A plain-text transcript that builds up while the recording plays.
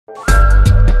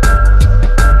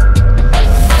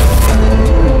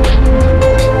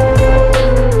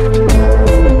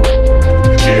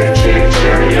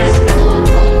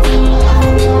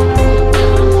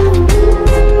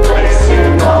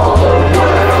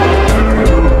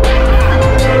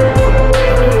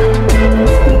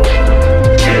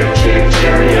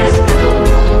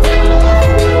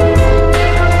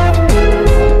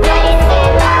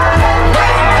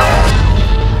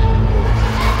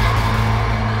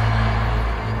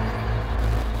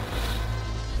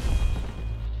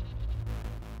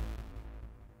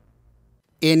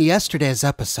In yesterday's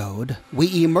episode,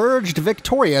 we emerged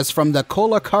victorious from the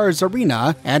Cola Cars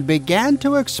arena and began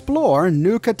to explore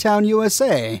Nuka-Town,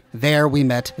 USA. There we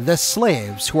met the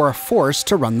slaves who are forced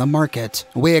to run the market.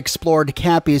 We explored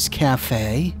Cappy's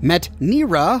Cafe, met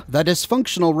Nira, the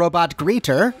dysfunctional robot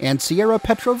greeter, and Sierra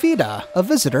Petrovita, a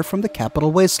visitor from the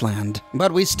Capital Wasteland.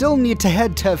 But we still need to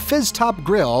head to Fizztop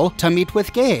Grille to meet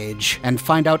with Gage and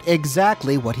find out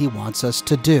exactly what he wants us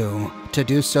to do. To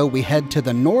do so, we head to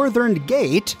the northern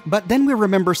gate, but then we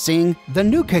remember seeing the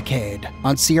Nuka-Cade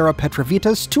on Sierra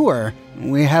Petrovita's tour.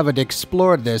 We haven't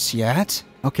explored this yet.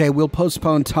 Okay, we'll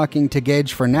postpone talking to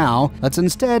Gage for now. Let's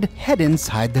instead head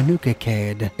inside the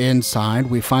Nuka-Cade. Inside,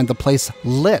 we find the place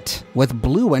lit with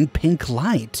blue and pink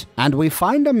light. And we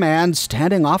find a man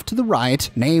standing off to the right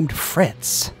named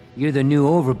Fritz. You're the new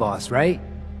overboss, right?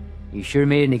 You sure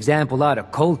made an example out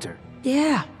of Coulter.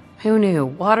 Yeah. Who knew?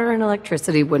 Water and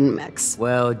electricity wouldn't mix.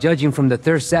 Well, judging from the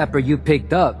thirst zapper you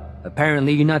picked up,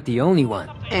 apparently you're not the only one.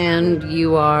 And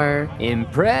you are?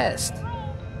 Impressed.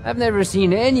 I've never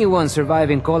seen anyone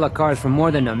survive in Cola Cars for more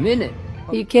than a minute.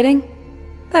 Are you kidding?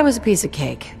 That was a piece of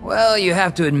cake. Well, you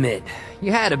have to admit,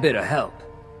 you had a bit of help.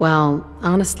 Well,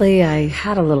 honestly, I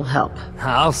had a little help.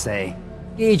 I'll say.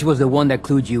 Gage was the one that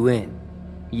clued you in.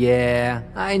 Yeah,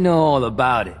 I know all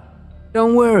about it.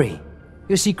 Don't worry.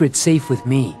 Your secret's safe with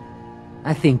me.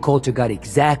 I think Coulter got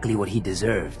exactly what he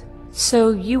deserved.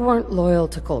 So you weren't loyal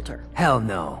to Coulter? Hell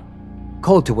no.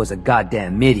 Coulter was a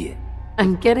goddamn idiot.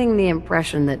 I'm getting the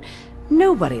impression that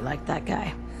nobody liked that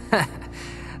guy.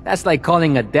 That's like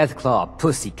calling a Deathclaw a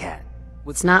pussycat.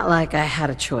 It's not like I had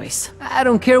a choice. I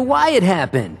don't care why it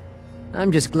happened.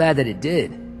 I'm just glad that it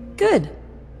did. Good.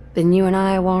 Then you and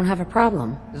I won't have a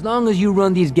problem. As long as you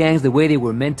run these gangs the way they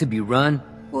were meant to be run,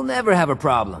 we'll never have a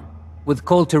problem. With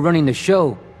Coulter running the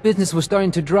show, business was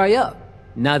starting to dry up.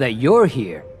 Now that you're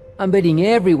here, I'm betting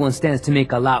everyone stands to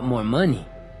make a lot more money.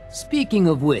 Speaking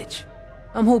of which,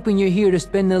 I'm hoping you're here to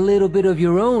spend a little bit of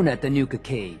your own at the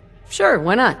Nuka-Cade. Sure,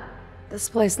 why not? This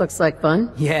place looks like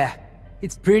fun. Yeah,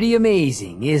 it's pretty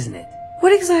amazing, isn't it?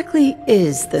 What exactly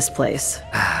is this place?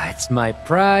 It's my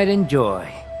pride and joy.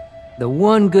 The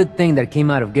one good thing that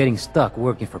came out of getting stuck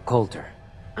working for Coulter.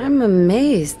 I'm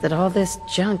amazed that all this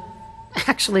junk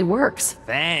actually works.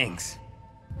 Thanks.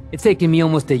 It's taken me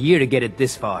almost a year to get it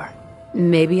this far.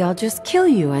 Maybe I'll just kill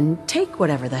you and take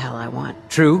whatever the hell I want.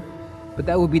 True, but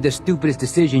that would be the stupidest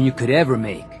decision you could ever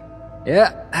make.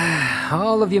 Yeah,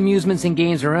 all of the amusements and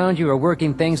games around you are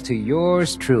working thanks to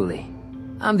yours truly.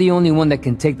 I'm the only one that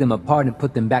can take them apart and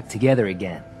put them back together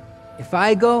again. If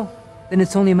I go, then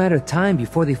it's only a matter of time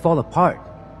before they fall apart.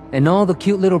 And all the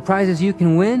cute little prizes you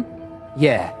can win?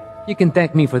 Yeah, you can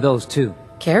thank me for those too.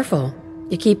 Careful.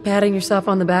 You keep patting yourself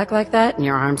on the back like that and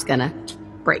your arm's gonna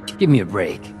break. Give me a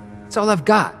break. It's all I've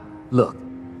got. Look,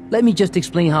 let me just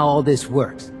explain how all this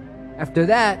works. After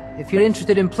that, if you're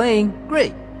interested in playing,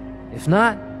 great. If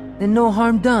not, then no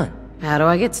harm done. How do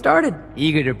I get started?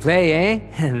 Eager to play,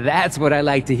 eh? That's what I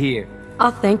like to hear.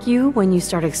 I'll thank you when you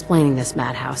start explaining this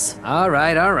madhouse. All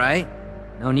right.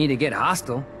 No need to get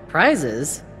hostile.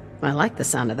 Prizes? I like the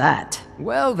sound of that.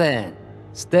 Well then,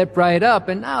 step right up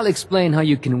and I'll explain how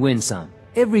you can win some.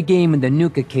 Every game in the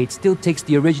Nuka-Cade still takes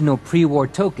the original pre-war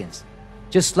tokens.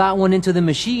 Just slot one into the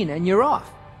machine and you're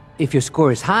off. If your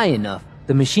score is high enough,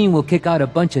 the machine will kick out a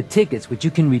bunch of tickets which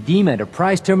you can redeem at a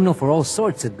prize terminal for all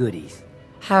sorts of goodies.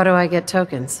 How do I get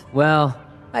tokens? Well,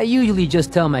 I usually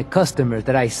just tell my customers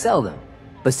that I sell them.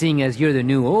 But seeing as you're the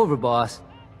new overboss,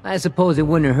 I suppose it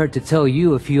wouldn't hurt to tell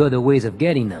you a few other ways of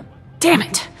getting them. Damn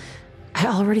it! I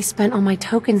already spent all my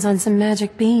tokens on some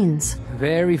magic beans.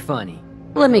 Very funny.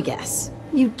 Let me guess.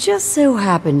 You just so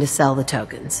happen to sell the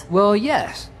tokens. Well,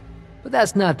 yes. But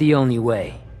that's not the only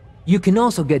way. You can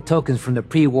also get tokens from the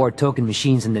pre-war token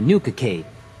machines in the Nuka-Cade.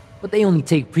 But they only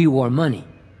take pre-war money.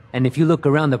 And if you look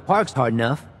around the parks hard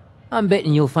enough, I'm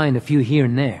betting you'll find a few here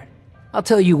and there. I'll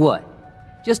tell you what.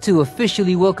 Just to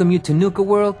officially welcome you to Nuka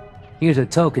World, here's a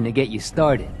token to get you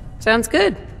started. Sounds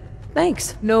good.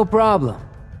 Thanks. No problem.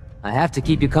 I have to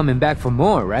keep you coming back for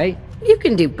more, right? You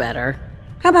can do better.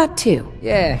 How about 2?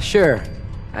 Yeah, sure.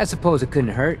 I suppose it couldn't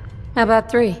hurt. How about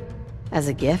 3? As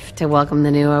a gift to welcome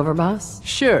the new overboss?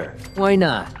 Sure, why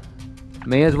not?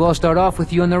 May as well start off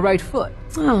with you on the right foot.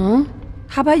 Oh,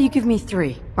 how about you give me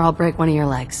 3, or I'll break one of your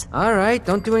legs. Alright,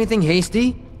 don't do anything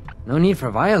hasty. No need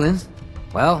for violence.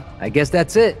 Well, I guess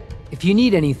that's it. If you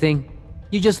need anything,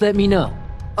 you just let me know.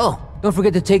 Oh, don't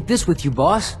forget to take this with you,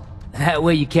 boss. That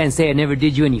way you can't say I never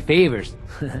did you any favors.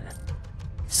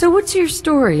 So what's your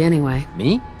story, anyway?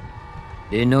 Me?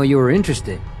 Didn't know you were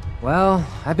interested. Well,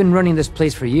 I've been running this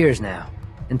place for years now.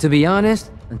 And to be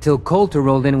honest, until Coulter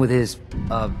rolled in with his,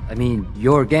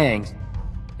 your gangs,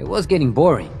 it was getting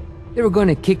boring. They were going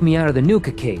to kick me out of the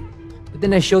Nuka-Cade, but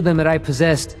then I showed them that I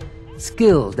possessed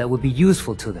skills that would be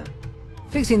useful to them.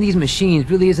 Fixing these machines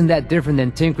really isn't that different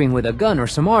than tinkering with a gun or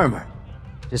some armor.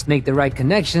 Just make the right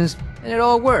connections, and it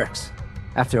all works.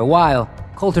 After a while,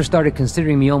 Coulter started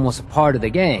considering me almost a part of the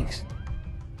gangs.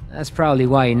 That's probably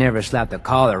why he never slapped a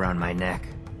collar around my neck.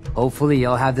 Hopefully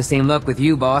I'll have the same luck with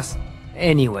you, boss.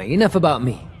 Anyway, enough about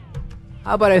me.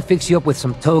 How about I fix you up with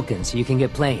some tokens so you can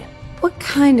get playing? What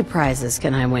kind of prizes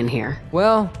can I win here?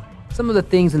 Well, some of the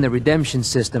things in the redemption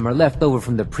system are left over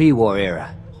from the pre-war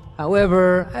era.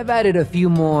 However, I've added a few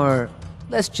more,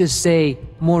 let's just say,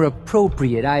 more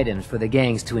appropriate items for the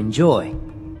gangs to enjoy.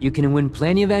 You can win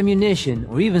plenty of ammunition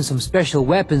or even some special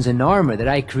weapons and armor that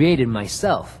I created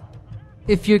myself.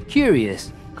 If you're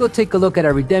curious, go take a look at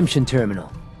our redemption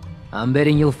terminal. I'm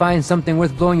betting you'll find something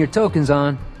worth blowing your tokens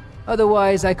on.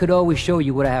 Otherwise, I could always show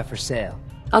you what I have for sale.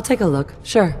 I'll take a look,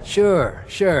 sure.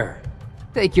 Sure.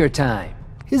 Take your time.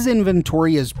 His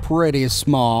inventory is pretty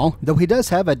small, though he does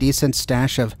have a decent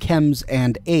stash of chems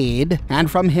and aid, and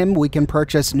from him we can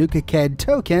purchase Nuka-Cade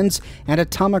tokens and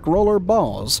atomic roller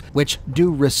balls, which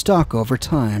do restock over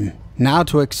time. Now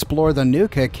to explore the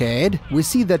Nuka-Cade, we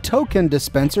see the token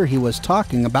dispenser he was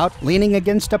talking about leaning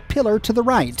against a pillar to the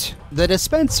right. The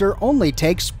dispenser only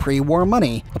takes pre-war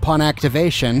money. Upon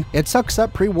activation, it sucks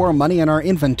up pre-war money in our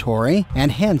inventory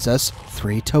and hands us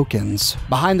 3 tokens.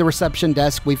 Behind the reception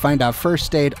desk, we find a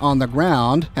first aid on the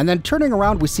ground, and then turning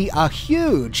around we see a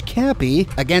huge cappy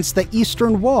against the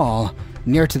eastern wall.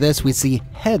 Near to this, we see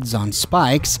heads on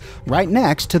spikes right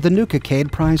next to the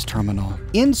Nuka-Cade prize terminal.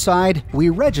 Inside, we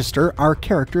register our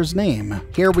character's name.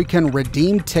 Here we can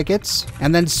redeem tickets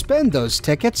and then spend those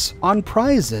tickets on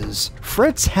prizes.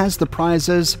 Fritz has the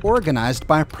prizes organized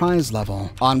by prize level.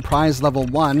 On prize level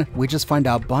 1, we just find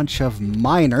a bunch of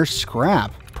minor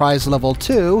scrap. Prize level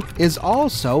 2 is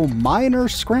also minor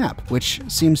scrap, which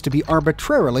seems to be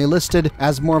arbitrarily listed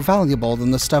as more valuable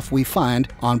than the stuff we find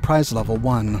on prize level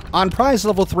 1. On prize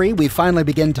level 3, we finally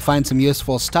begin to find some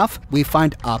useful stuff. We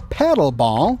find a paddle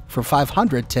ball for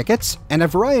 500 tickets and a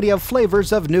variety of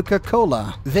flavors of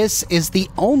Nuka-Cola. This is the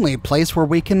only place where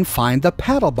we can find the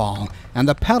paddle ball, and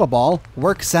the paddle ball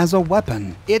works as a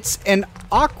weapon. It's an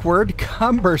awkward,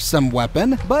 cumbersome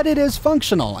weapon, but it is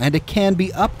functional and it can be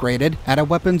upgraded at a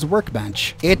weapons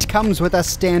workbench. It comes with a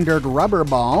standard rubber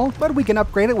ball, but we can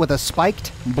upgrade it with a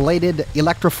spiked, bladed,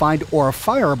 electrified, or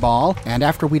fireball, and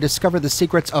after we discover the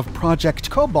secrets of Project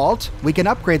Cobalt, we can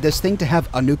upgrade this thing to have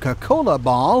a Nuka-Cola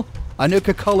ball, a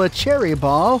Nuka-Cola Cherry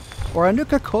Ball, or a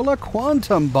Nuka-Cola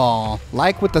Quantum Ball.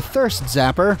 Like with the Thirst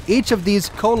Zapper, each of these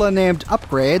cola-named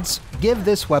upgrades give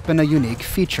this weapon a unique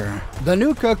feature. The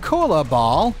Nuka-Cola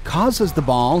Ball causes the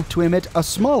ball to emit a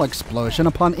small explosion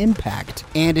upon impact,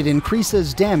 and it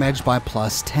increases damage by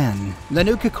 +10. The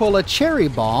Nuka-Cola Cherry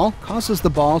Ball causes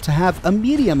the ball to have a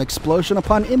medium explosion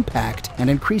upon impact and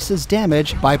increases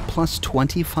damage by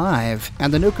 +25.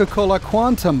 And the Nuka-Cola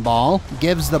Quantum Ball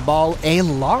gives the ball a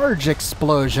large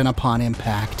explosion upon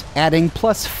impact, adding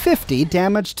 +50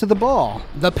 damage to the ball.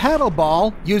 The paddle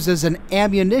ball uses an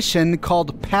ammunition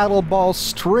called paddle ball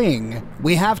string.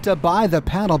 We have to buy the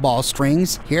paddle ball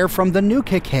strings here from the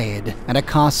Nuka-Cade, and it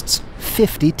costs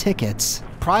 50 tickets.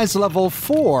 Prize level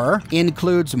 4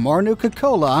 includes more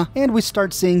Nuka-Cola, and we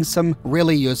start seeing some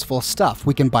really useful stuff.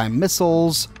 We can buy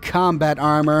missiles, combat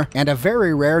armor, and a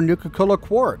very rare Nuka-Cola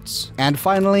quartz. And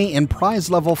finally, in prize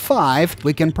level 5,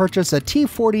 we can purchase a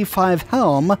T-45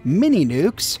 helm, mini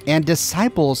nukes, and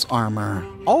disciples armor.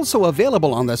 Also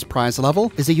available on this prize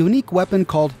level is a unique weapon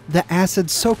called the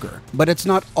Acid Soaker, but it's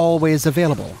not always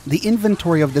available. The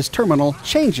inventory of this terminal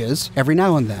changes every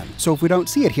now and then, so if we don't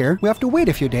see it here, we have to wait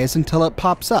a few days until it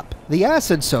pops up. The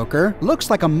Acid Soaker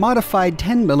looks like a modified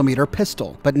 10mm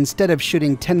pistol, but instead of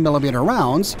shooting 10mm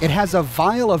rounds, it has a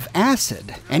vial of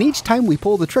acid, and each time we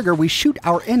pull the trigger, we shoot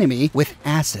our enemy with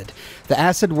acid. The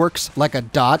acid works like a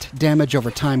dot, damage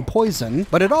over time poison,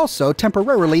 but it also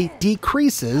temporarily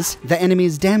decreases the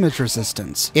enemy's damage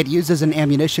resistance. It uses an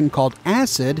ammunition called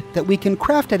acid that we can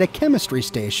craft at a chemistry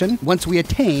station once we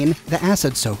attain the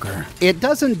Acid Soaker. It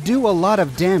doesn't do a lot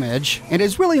of damage and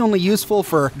is really only useful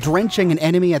for drenching an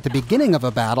enemy at the beginning of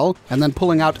a battle and then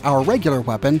pulling out our regular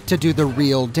weapon to do the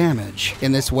real damage.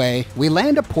 In this way, we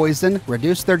land a poison,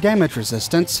 reduce their damage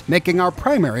resistance, making our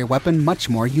primary weapon much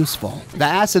more useful. The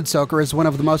Acid Soaker is one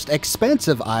of the most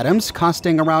expensive items,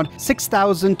 costing around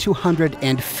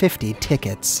 6,250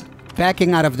 tickets.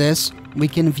 Backing out of this, we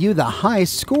can view the high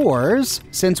scores.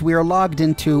 Since we are logged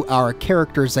into our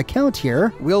character's account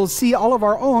here, we'll see all of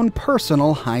our own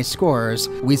personal high scores.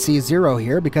 We see 0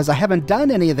 here because I haven't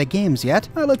done any of the games yet.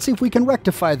 Let's see if we can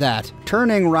rectify that.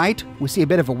 Turning right, we see a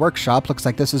bit of a workshop. Looks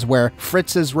like this is where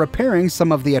Fritz is repairing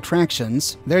some of the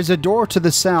attractions. There's a door to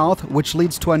the south, which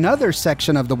leads to another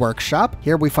section of the workshop.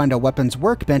 Here we find a weapons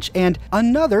workbench and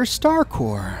another star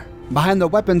core. Behind the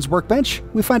weapons workbench,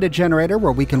 we find a generator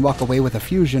where we can walk away with a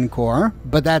fusion core.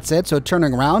 But that's it, so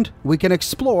turning around, we can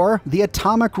explore the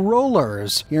atomic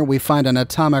rollers. Here we find an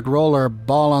atomic roller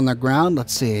ball on the ground.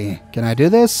 Let's see, can I do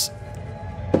this?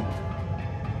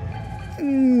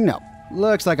 No.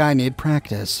 Looks like I need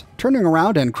practice. Turning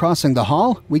around and crossing the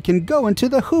hall, we can go into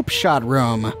the hoop shot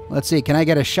room. Let's see, can I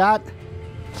get a shot?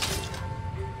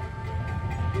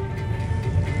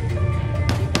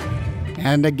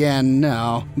 And again,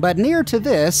 no. But near to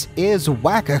this is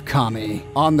Whack-A-Kami.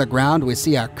 On the ground, we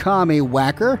see a Kami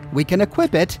Whacker. We can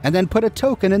equip it and then put a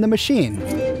token in the machine.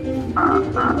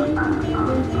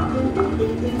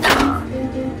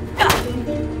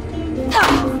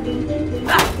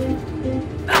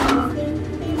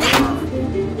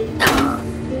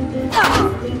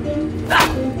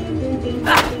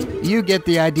 You get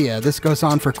the idea. This goes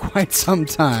on for quite some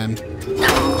time.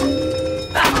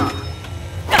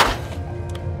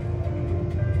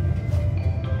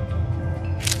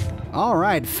 All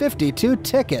right, 52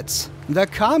 tickets. The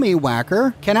Kami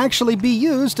Whacker can actually be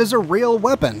used as a real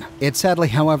weapon. It sadly,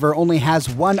 however, only has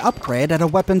one upgrade at a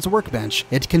weapons workbench.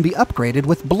 It can be upgraded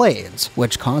with blades,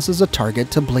 which causes a target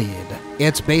to bleed.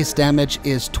 Its base damage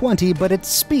is 20, but its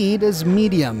speed is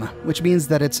medium, which means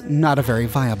that it's not a very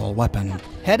viable weapon.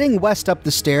 Heading west up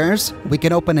the stairs, we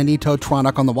can open an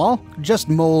Etotronic on the wall, just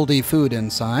moldy food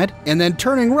inside. And then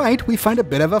turning right, we find a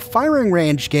bit of a firing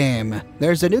range game.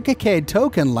 There's a Nuka-Cade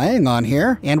token laying on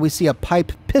here, and we see a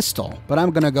pipe pistol, but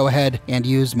I'm gonna go ahead and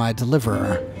use my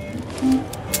deliverer.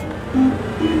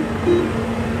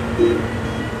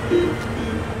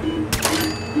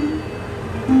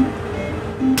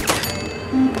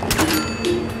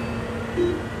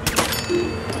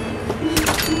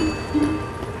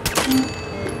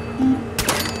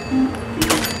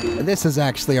 This is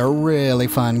actually a really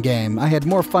fun game. I had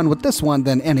more fun with this one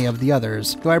than any of the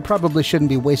others, though I probably shouldn't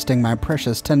be wasting my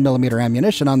precious 10mm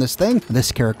ammunition on this thing.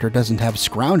 This character doesn't have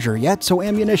Scrounger yet, so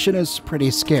ammunition is pretty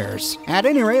scarce. At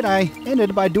any rate, I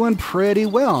ended by doing pretty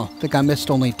well. I think I missed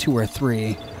only 2 or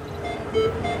 3.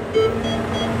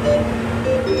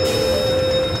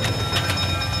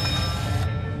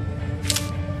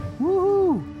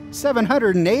 Woohoo!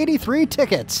 783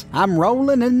 tickets. I'm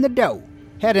rolling in the dough.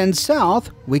 Heading south,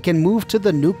 we can move to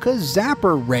the Nuka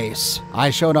Zapper race.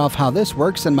 I showed off how this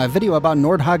works in my video about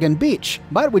Nordhagen Beach,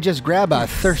 but we just grab a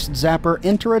Thirst Zapper,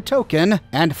 enter a token,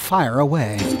 and fire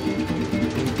away.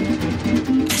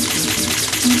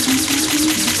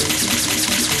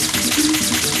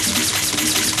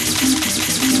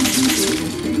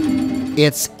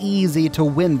 It's easy to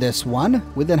win this one.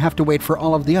 We then have to wait for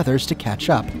all of the others to catch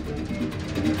up.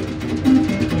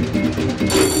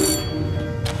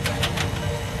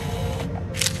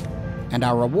 And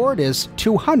our reward is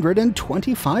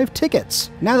 225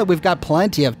 tickets. Now that we've got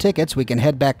plenty of tickets, we can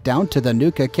head back down to the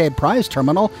Nuka-Cade prize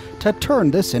terminal to turn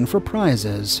this in for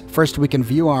prizes. First, we can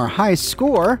view our high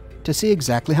score to see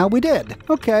exactly how we did.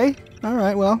 Okay. All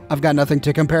right, well, I've got nothing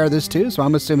to compare this to, so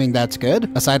I'm assuming that's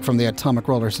good. Aside from the atomic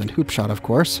rollers and hoop shot, of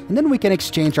course. And then we can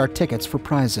exchange our tickets for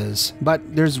prizes.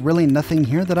 But there's really nothing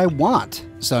here that I want.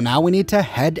 So now we need to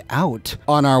head out.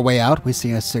 On our way out, we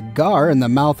see a cigar in the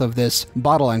mouth of this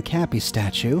Bottle and Cappy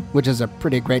statue, which is a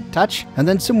pretty great touch, and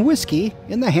then some whiskey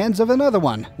in the hands of another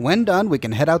one. When done, we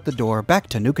can head out the door back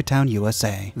to Nukatown,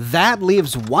 USA. That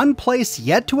leaves one place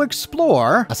yet to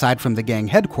explore, aside from the gang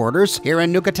headquarters, here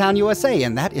in Nukatown, USA,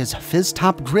 and that is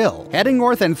Fizztop Grille. Heading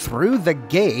north and through the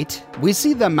gate, we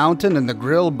see the mountain and the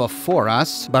grill before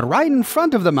us, but right in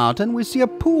front of the mountain, we see a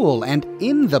pool, and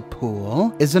in the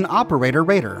pool is an operator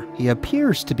raider. He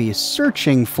appears to be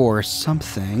searching for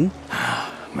something.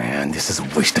 Man, this is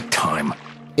a waste of time.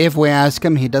 If we ask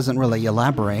him, he doesn't really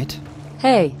elaborate.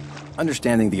 Hey.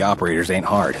 Understanding the operators ain't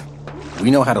hard.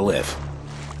 We know how to live.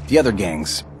 The other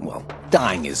gangs, well,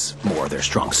 dying is more their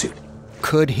strong suit.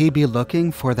 Could he be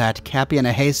looking for that Cappy in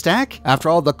a haystack? After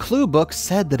all, the clue book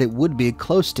said that it would be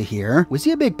close to here. We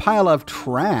see a big pile of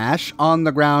trash on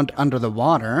the ground under the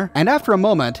water, and after a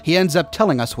moment, he ends up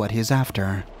telling us what he's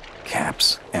after.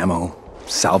 Caps, ammo,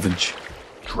 salvage,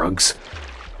 drugs.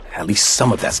 At least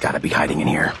some of that's gotta be hiding in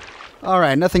here.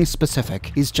 Alright, nothing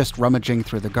specific. He's just rummaging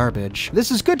through the garbage. This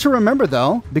is good to remember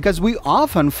though, because we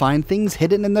often find things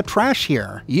hidden in the trash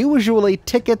here. Usually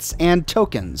tickets and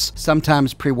tokens,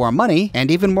 sometimes pre-war money, and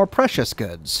even more precious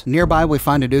goods. Nearby we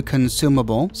find a new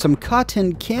consumable, some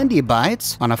cotton candy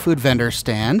bites on a food vendor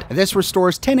stand. This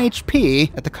restores 10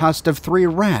 HP at the cost of 3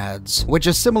 rads, which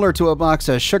is similar to a box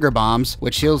of sugar bombs,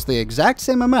 which heals the exact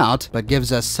same amount, but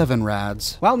gives us 7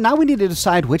 rads. Well, now we need to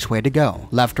decide which way to go,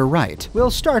 left or right. We'll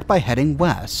start by heading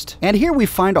west. And here we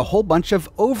find a whole bunch of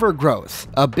overgrowth.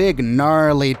 A big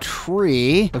gnarly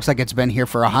tree, looks like it's been here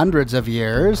for hundreds of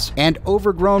years, and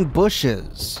overgrown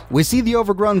bushes. We see the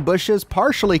overgrown bushes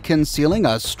partially concealing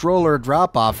a stroller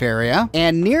drop-off area,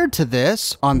 and near to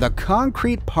this, on the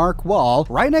concrete park wall,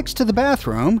 right next to the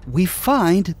bathroom, we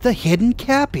find the hidden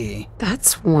cappy.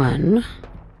 That's one.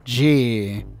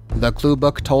 Gee. The clue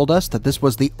book told us that this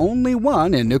was the only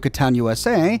one in Nuka-Town,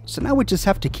 USA, so now we just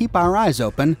have to keep our eyes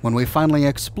open when we finally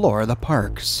explore the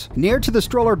parks. Near to the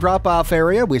stroller drop-off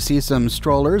area, we see some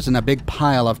strollers and a big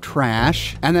pile of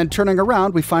trash, and then turning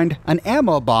around, we find an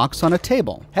ammo box on a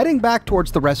table. Heading back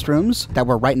towards the restrooms that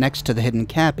were right next to the hidden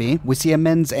cappy, we see a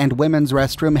men's and women's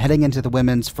restroom heading into the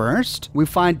women's first. We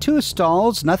find 2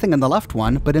 stalls, nothing in the left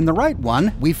one, but in the right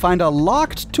one, we find a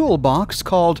locked toolbox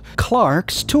called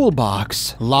Clarke's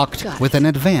Toolbox. Locked with an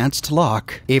advanced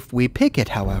lock. If we pick it,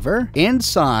 however,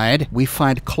 inside we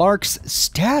find Clarke's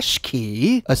stash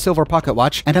key, a silver pocket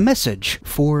watch, and a message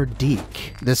for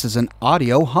Deke. This is an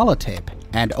audio holotape.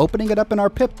 And opening it up in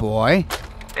our Pip-Boy...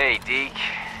 Hey, Deke.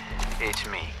 It's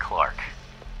me, Clarke.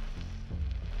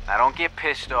 Now don't get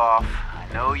pissed off.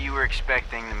 I know you were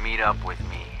expecting to meet up with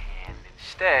me, and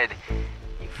instead,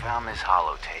 you found this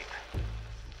holotape.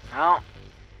 Well,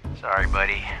 sorry,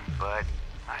 buddy, but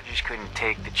I just couldn't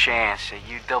take the chance that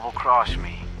you'd double-cross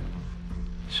me.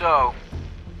 So,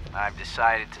 I've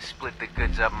decided to split the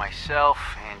goods up myself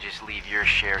and just leave your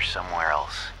share somewhere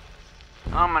else.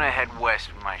 I'm gonna head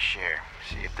west with my share,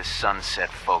 see if the Sunset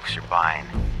folks are buying.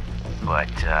 But,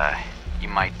 you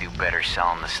might do better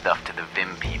selling the stuff to the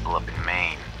Vim people up in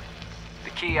Maine. The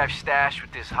key I've stashed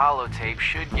with this holotape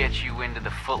should get you into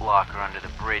the Foot Locker under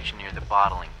the bridge near the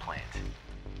bottling plant.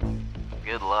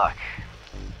 Good luck.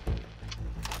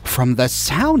 From the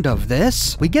sound of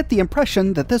this, we get the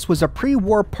impression that this was a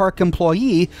pre-war park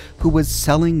employee who was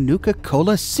selling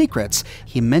Nuka-Cola secrets.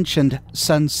 He mentioned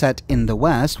Sunset in the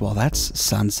West, well that's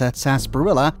Sunset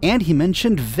Sarsaparilla, and he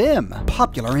mentioned Vim,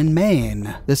 popular in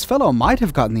Maine. This fellow might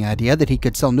have gotten the idea that he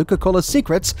could sell Nuka-Cola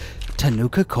secrets to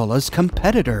Nuka-Cola's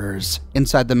competitors.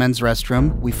 Inside the men's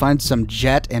restroom, we find some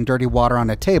Jet and dirty water on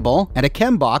a table, and a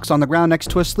chem box on the ground next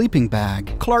to a sleeping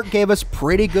bag. Clarke gave us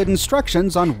pretty good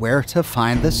instructions on where to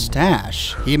find the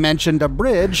stash. He mentioned a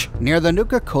bridge near the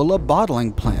Nuka-Cola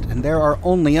bottling plant, and there are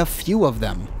only a few of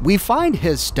them. We find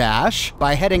his stash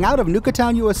by heading out of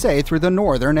Nuka-Town, USA through the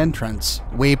northern entrance.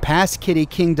 We pass Kitty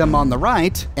Kingdom on the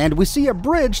right, and we see a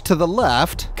bridge to the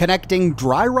left connecting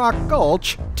Dry Rock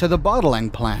Gulch to the bottling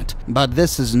plant. But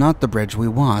this is not the bridge we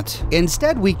want.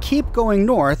 Instead, we keep going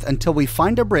north until we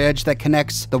find a bridge that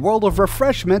connects the World of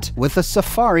Refreshment with the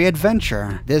Safari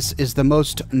Adventure. This is the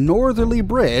most northerly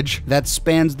bridge that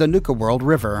spans the Nuka World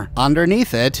River.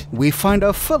 Underneath it, we find a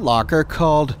footlocker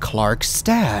called Clarke's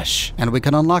Stash, and we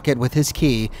can unlock it with his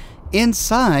key.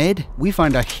 Inside, we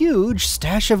find a huge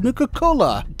stash of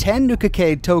Nuka-Cola, 10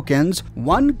 Nuka-Cade tokens,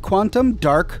 1 Quantum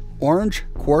Dark, Orange,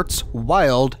 Quartz,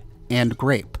 Wild, and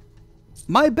Grape.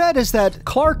 My bet is that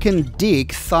Clarke and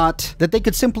Deke thought that they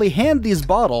could simply hand these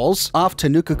bottles off to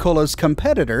Nuka-Cola's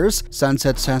competitors,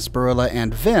 Sunset Sarsaparilla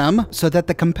and Vim, so that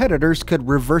the competitors could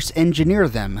reverse engineer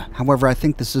them. However, I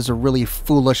think this is a really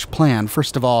foolish plan.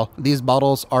 First of all, these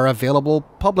bottles are available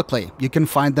publicly. You can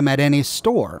find them at any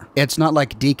store. It's not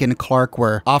like Deke and Clarke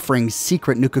were offering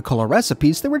secret Nuka-Cola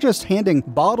recipes. They were just handing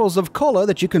bottles of cola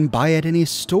that you can buy at any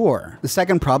store. The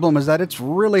second problem is that it's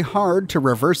really hard to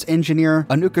reverse engineer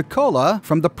a Nuka-Cola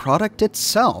from the product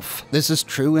itself. This is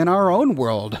true in our own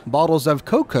world. Bottles of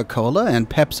Coca-Cola and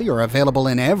Pepsi are available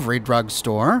in every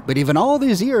drugstore, but even all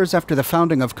these years after the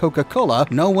founding of Coca-Cola,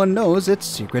 no one knows its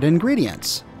secret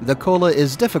ingredients. The cola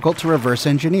is difficult to reverse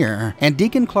engineer, and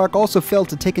Deke and Clarke also failed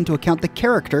to take into account the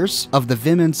characters of the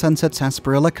Vim and Sunset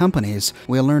Sarsaparilla companies.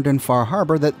 We learned in Far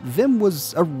Harbor that Vim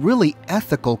was a really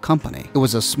ethical company. It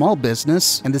was a small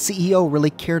business, and the CEO really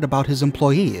cared about his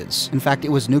employees. In fact,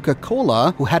 it was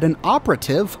Nuka-Cola who had an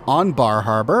operative on Bar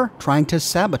Harbor trying to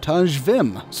sabotage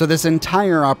Vim. So this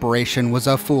entire operation was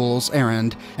a fool's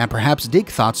errand, and perhaps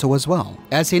Deke thought so as well,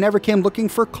 as he never came looking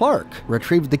for Clarke,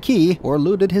 retrieved the key, or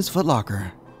looted his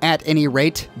footlocker. At any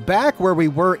rate, back where we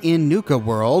were in Nuka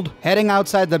World, heading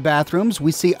outside the bathrooms,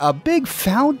 we see a big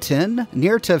fountain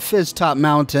near to Fizztop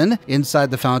Mountain.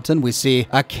 Inside the fountain, we see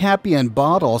a Cappy and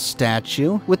Bottle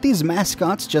statue with these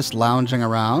mascots just lounging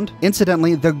around.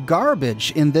 Incidentally, the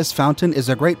garbage in this fountain is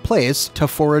a great place to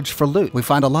forage for loot. We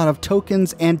find a lot of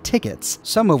tokens and tickets,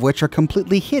 some of which are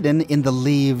completely hidden in the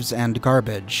leaves and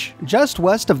garbage. Just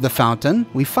west of the fountain,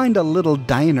 we find a little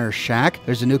diner shack.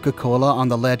 There's a Nuka-Cola on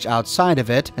the ledge outside of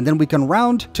it, and then we can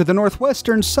round to the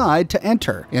northwestern side to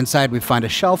enter. Inside, we find a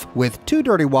shelf with 2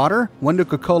 dirty water, 1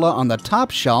 Nuka-Cola on the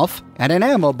top shelf, and an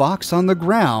ammo box on the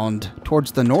ground.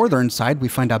 Towards the northern side, we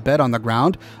find a bed on the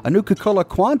ground, a Nuka-Cola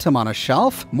Quantum on a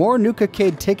shelf, more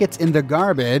Nuka-Cade tickets in the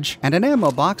garbage, and an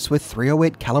ammo box with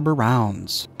 308 caliber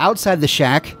rounds. Outside the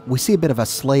shack, we see a bit of a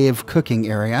slave cooking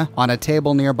area. On a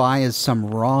table nearby is some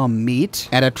raw meat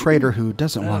and a trader who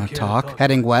doesn't want to talk.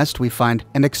 Heading west, we find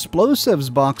an explosives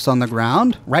box on the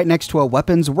ground, right next to a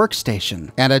weapons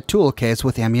workstation, and a tool case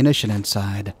with ammunition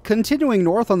inside. Continuing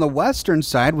north on the western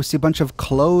side, we see a bunch of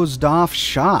closed-off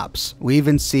shops. We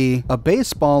even see a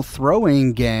baseball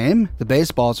throwing game. The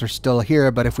baseballs are still here,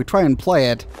 but if we try and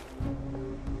play it,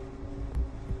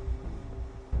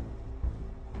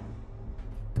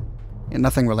 and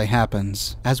nothing really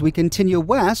happens. As we continue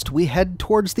west, we head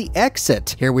towards the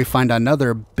exit. Here we find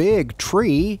another big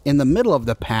tree in the middle of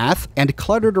the path, and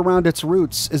cluttered around its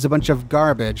roots is a bunch of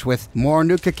garbage with more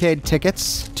Nuka-Cade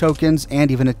tickets, tokens,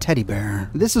 and even a teddy bear.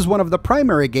 This is one of the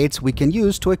primary gates we can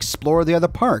use to explore the other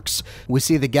parks. We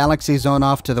see the Galaxy Zone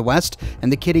off to the west, and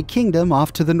the Kitty Kingdom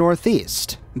off to the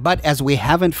northeast. But as we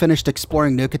haven't finished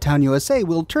exploring Nukatown, USA,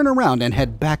 we'll turn around and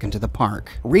head back into the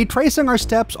park. Retracing our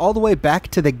steps all the way back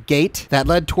to the gate that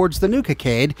led towards the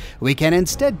Nuka-Cade, we can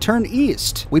instead turn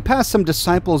east. We pass some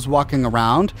disciples walking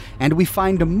around, and we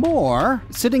find more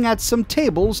sitting at some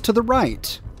tables to the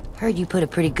right. Heard you put a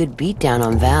pretty good beat down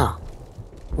on Val.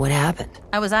 What happened?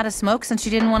 I was out of smoke since she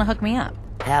didn't want to hook me up.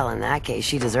 Hell, in that case,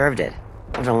 she deserved it.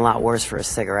 I've done a lot worse for a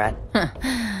cigarette.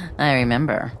 I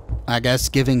remember. I guess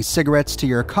giving cigarettes to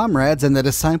your comrades and the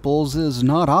disciples is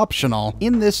not optional.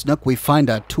 In this nook, we find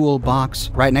a toolbox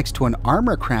right next to an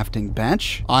armor crafting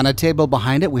bench. On a table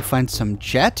behind it, we find some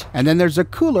jet, and then there's a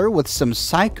cooler with some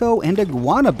Psycho and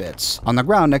Iguana bits on the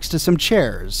ground next to some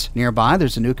chairs. Nearby,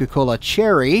 there's a Nuka-Cola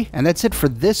Cherry, and that's it for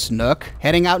this nook.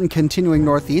 Heading out and continuing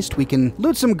northeast, we can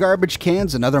loot some garbage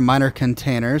cans and other minor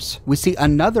containers. We see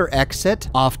another exit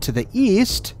off to the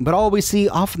east, but all we see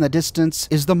off in the distance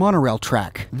is the monorail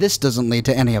track. This doesn't lead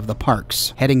to any of the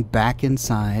parks. Heading back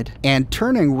inside and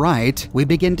turning right, we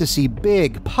begin to see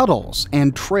big puddles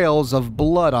and trails of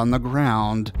blood on the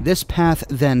ground. This path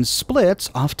then splits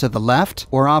off to the left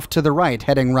or off to the right.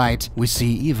 Heading right, we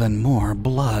see even more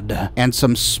blood and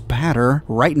some spatter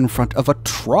right in front of a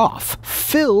trough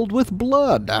filled with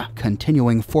blood.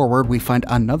 Continuing forward, we find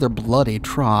another bloody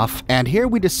trough, and here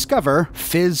we discover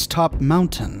Fizztop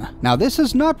Mountain. Now, this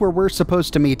is not where we're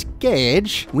supposed to meet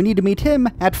Gage. We need to meet him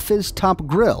at Fizztop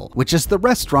Grille, which is the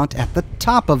restaurant at the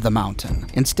top of the mountain.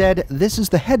 Instead, this is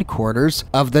the headquarters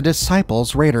of the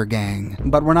Disciples Raider Gang.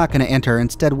 But we're not going to enter.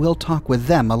 Instead, we'll talk with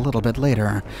them a little bit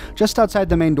later. Just outside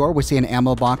the main door, we see an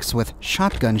ammo box with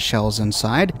shotgun shells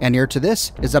inside, and near to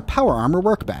this is a power armor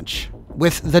workbench.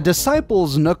 With the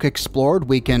Disciples Nook explored,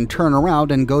 we can turn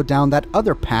around and go down that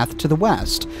other path to the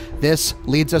west. This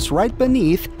leads us right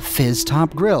beneath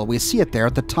Fizztop Grille. We see it there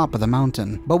at the top of the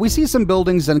mountain. But we see some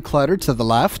buildings uncluttered to the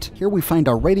left. Here we find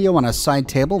a radio on a side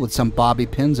table with some bobby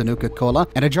pins and Nuka-Cola,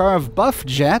 and a jar of Buff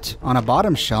Jet on a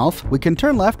bottom shelf. We can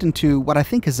turn left into what I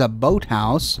think is a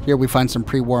boathouse. Here we find some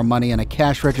pre-war money and a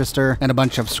cash register and a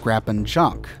bunch of scrap and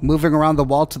junk. Moving around the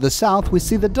wall to the south, we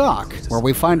see the dock, where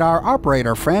we find our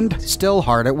operator friend still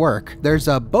hard at work. There's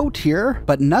a boat here,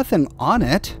 but nothing on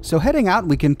it. So heading out,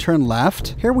 we can turn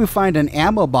left. Here we find an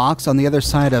ammo box on the other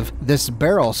side of this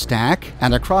barrel stack,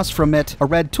 and across from it, a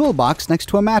red toolbox next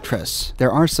to a mattress.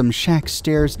 There are some shack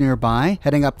stairs nearby.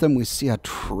 Heading up them, we see a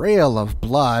trail of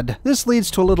blood. This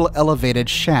leads to a little elevated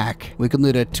shack. We can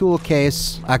loot a tool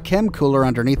case, a chem cooler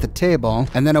underneath the table,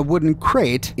 and then a wooden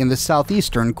crate in the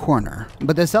southeastern corner.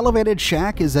 But this elevated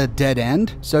shack is a dead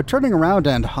end, so turning around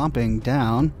and hopping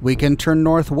down, we can turn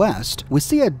northwest. We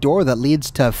see a door that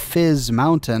leads to Fizz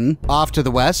Mountain. Off to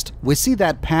the west, we see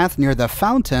that path near the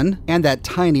fountain and that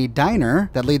tiny diner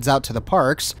that leads out to the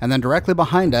parks, and then directly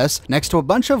behind us, next to a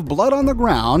bunch of blood on the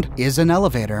ground, is an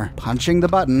elevator. Punching the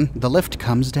button, the lift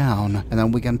comes down, and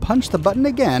then we can punch the button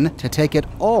again to take it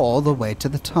all the way to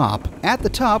the top. At the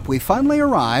top, we finally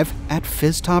arrive at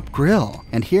Fizztop Grille,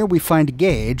 and here we find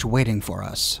Gage waiting for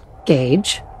us.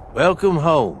 Gage? Welcome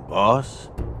home, boss.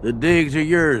 The digs are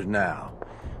yours now.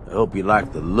 I hope you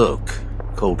like the look.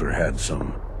 Coulter had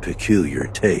some peculiar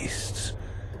tastes.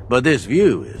 But this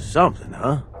view is something,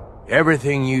 huh?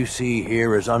 Everything you see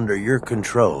here is under your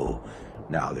control,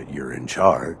 now that you're in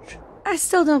charge. I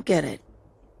still don't get it.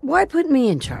 Why put me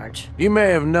in charge? You may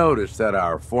have noticed that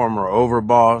our former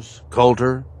overboss,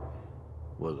 Coulter,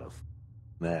 was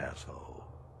a asshole.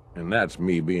 And that's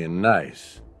me being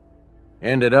nice.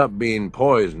 Ended up being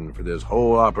poisoned for this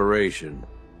whole operation.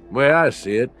 The way I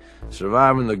see it,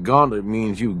 surviving the gauntlet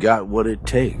means you got what it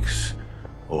takes.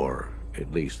 Or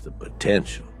at least the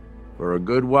potential. For a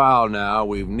good while now,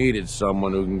 we've needed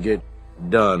someone who can get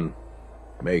done,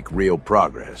 make real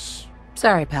progress.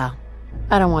 Sorry, pal.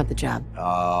 I don't want the job.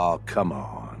 Oh, come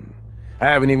on. I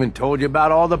haven't even told you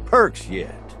about all the perks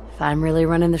yet. If I'm really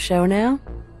running the show now,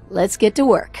 let's get to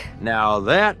work. Now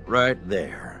that right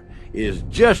there is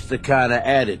just the kind of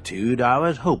attitude I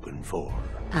was hoping for.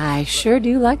 I sure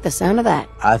do like the sound of that.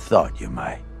 I thought you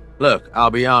might. Look,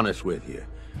 I'll be honest with you.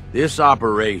 This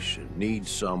operation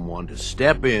needs someone to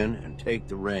step in and take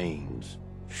the reins.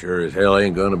 Sure as hell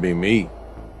ain't gonna be me.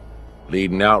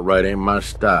 Leading outright ain't my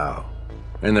style.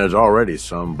 And there's already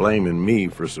some blaming me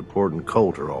for supporting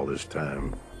Coulter all this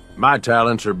time. My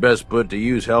talents are best put to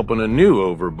use helping a new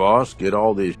overboss get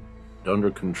all this under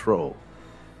control.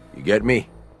 You get me?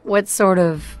 What sort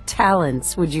of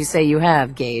talents would you say you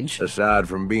have, Gage? Aside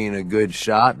from being a good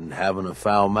shot and having a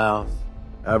foul mouth,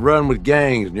 I've run with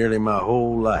gangs nearly my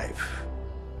whole life.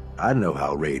 I know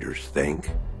how raiders think,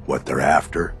 what they're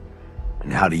after,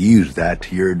 and how to use that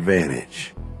to your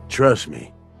advantage. Trust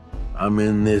me, I'm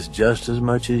in this just as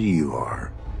much as you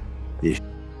are. This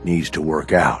needs to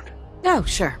work out. Oh,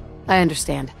 sure. I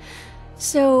understand.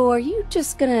 So, are you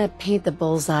just gonna paint the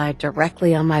bullseye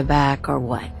directly on my back, or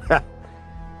what?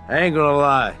 I ain't gonna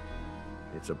lie.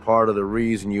 It's a part of the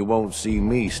reason you won't see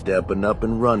me stepping up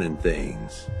and running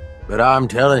things. But I'm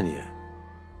telling you,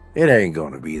 it ain't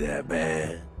gonna be that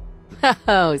bad.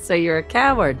 Oh, so you're a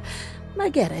coward. I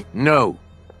get it. No.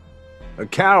 A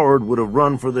coward would have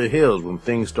run for the hills when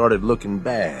things started looking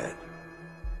bad.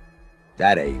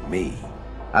 That ain't me.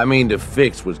 I mean to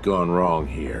fix what's gone wrong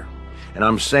here. And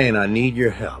I'm saying I need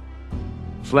your help.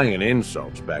 Slinging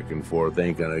insults back and forth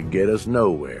ain't gonna get us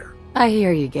nowhere. I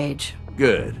hear you, Gage.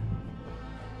 Good.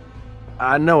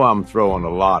 I know I'm throwing a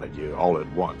lot at you all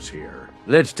at once here.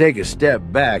 Let's take a step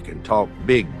back and talk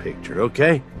big picture,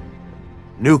 okay?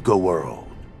 Nuka World.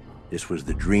 This was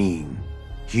the dream.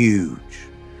 Huge.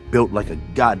 Built like a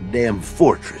goddamn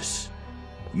fortress.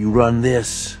 You run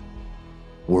this,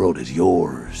 world is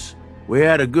yours. We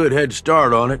had a good head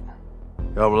start on it.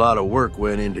 A lot of work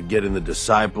went into getting the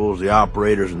disciples, the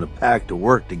operators, and the pack to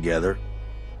work together.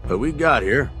 But we got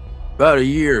here. About a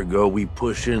year ago, we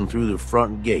pushed in through the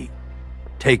front gate.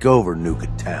 Take over Nuka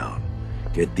Town.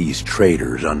 Get these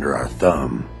traitors under our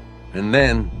thumb. And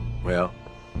then, well,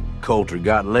 Coulter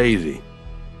got lazy.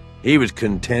 He was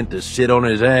content to sit on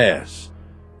his ass.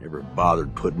 Never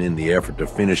bothered putting in the effort to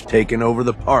finish taking over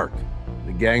the park.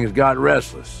 The gangs got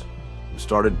restless and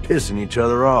started pissing each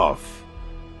other off.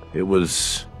 It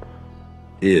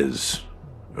is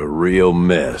a real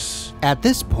mess. At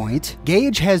this point,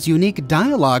 Gage has unique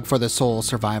dialogue for the sole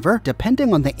survivor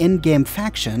depending on the in-game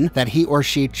faction that he or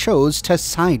she chose to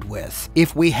side with.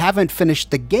 If we haven't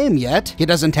finished the game yet, he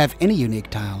doesn't have any unique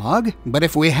dialogue, but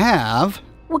if we have...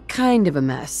 What kind of a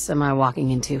mess am I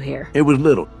walking into here? It was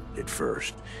little at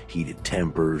first. Heated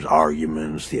tempers,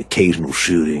 arguments, the occasional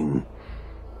shooting.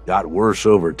 Got worse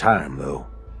over time, though.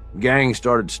 Gangs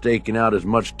started staking out as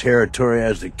much territory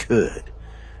as they could.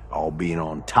 All being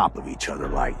on top of each other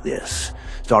like this.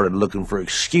 Started looking for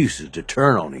excuses to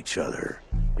turn on each other.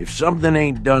 If something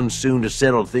ain't done soon to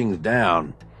settle things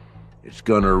down, it's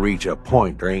gonna reach a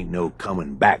point there ain't no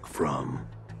coming back from.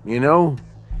 You know,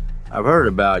 I've heard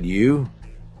about you.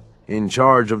 In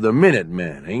charge of the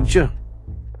Minutemen, ain't you?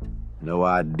 No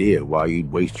idea why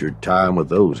you'd waste your time with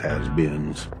those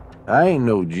has-beens. I ain't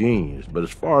no genius, but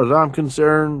as far as I'm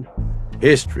concerned,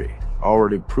 history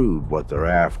already proved what they're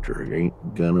after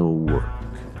ain't gonna work.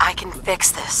 I can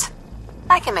fix this.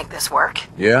 I can make this work.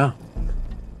 Yeah?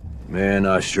 Man,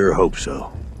 I sure hope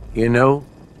so. You know,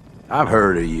 I've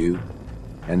heard of you,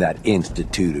 and that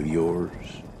institute of yours.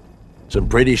 Some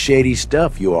pretty shady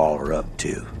stuff you all are up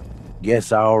to.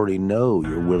 Guess I already know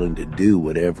you're willing to do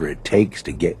whatever it takes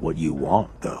to get what you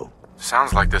want, though.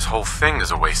 Sounds like this whole thing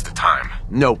is a waste of time.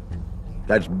 Nope.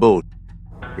 That's bull.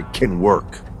 It can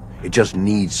work. It just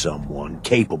needs someone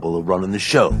capable of running the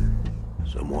show.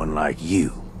 Someone like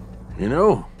you. You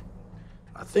know,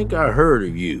 I think I heard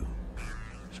of you.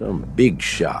 Some big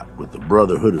shot with the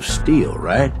Brotherhood of Steel,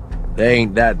 right? They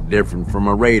ain't that different from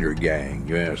a raider gang,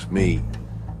 you ask me.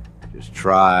 Just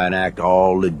try and act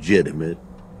all legitimate,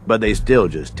 but they still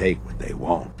just take what they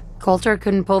want. Coulter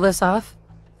couldn't pull this off?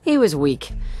 He was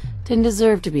weak. Didn't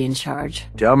deserve to be in charge.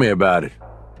 Tell me about it.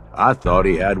 I thought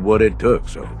he had what it took,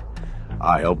 so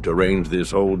I helped arrange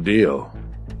this whole deal.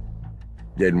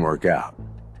 Didn't work out.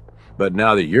 But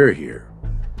now that you're here,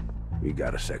 we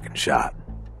got a second shot.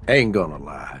 Ain't gonna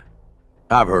lie.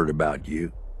 I've heard about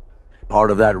you. Part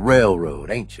of that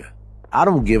railroad, ain't you? I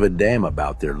don't give a damn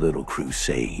about their little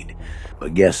crusade,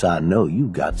 but guess I know you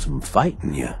got some fight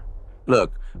in you.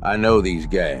 Look, I know these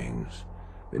gangs.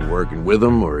 Been working with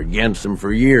them or against them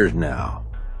for years now.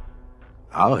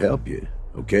 I'll help you,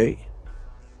 okay?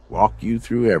 Walk you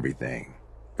through everything.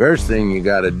 First thing you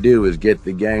gotta do is get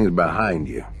the gangs behind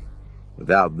you.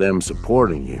 Without them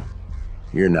supporting you,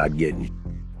 you're not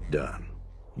getting done.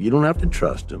 You don't have to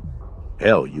trust them.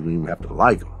 Hell, you don't even have to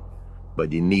like them.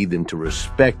 But you need them to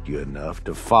respect you enough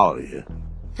to follow you.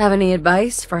 Have any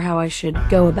advice for how I should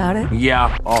go about it?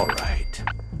 Yeah, all right.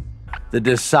 The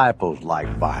disciples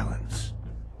like violence.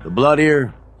 The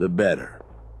bloodier, the better.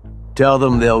 Tell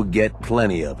them they'll get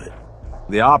plenty of it.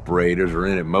 The operators are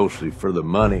in it mostly for the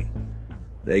money.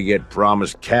 They get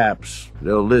promised caps,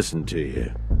 they'll listen to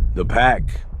you. The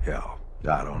pack, hell,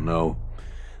 I don't know.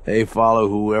 They follow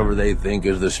whoever they think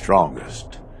is the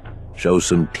strongest. Show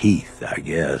some teeth, I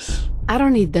guess. I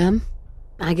don't need them.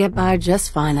 I get by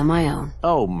just fine on my own.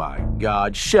 Oh my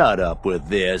God, shut up with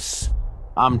this.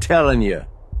 I'm telling you,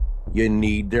 you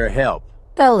need their help.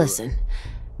 They'll listen,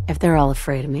 if they're all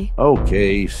afraid of me.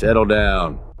 Okay, settle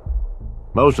down.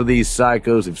 Most of these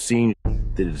psychos have seen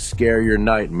that'd scare your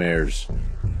nightmares.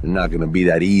 They're not gonna be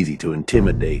that easy to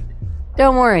intimidate.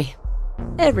 Don't worry.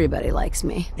 Everybody likes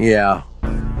me. Yeah,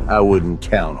 I wouldn't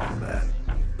count on that.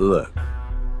 Look,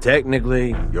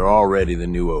 technically, you're already the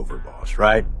new overboss,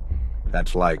 right?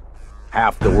 That's like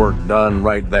half the work done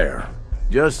right there.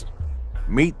 Just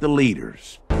meet the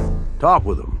leaders. Talk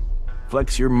with them.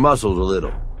 Flex your muscles a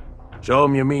little. Show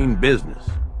them you mean business.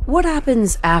 What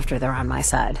happens after they're on my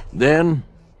side? Then,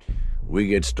 we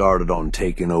get started on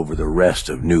taking over the rest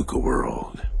of Nuka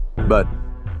World. But,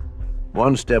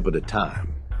 one step at a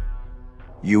time.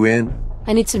 You in?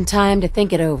 I need some time to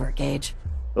think it over, Gage.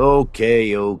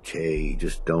 Okay.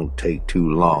 Just don't take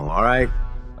too long, all right?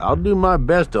 I'll do my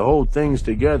best to hold things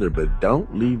together, but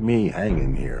don't leave me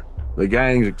hanging here. The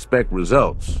gangs expect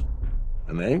results,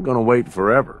 and they ain't gonna wait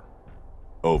forever.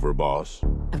 Overboss.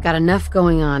 I've got enough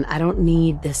going on. I don't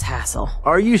need this hassle.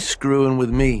 Are you screwing with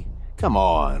me? Come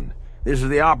on. This is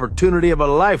the opportunity of a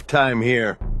lifetime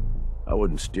here. I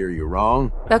wouldn't steer you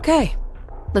wrong. Okay,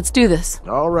 let's do this.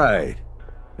 All right.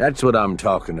 That's what I'm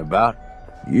talking about.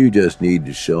 You just need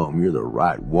to show them you're the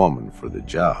right woman for the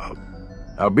job.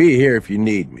 I'll be here if you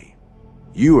need me.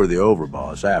 You are the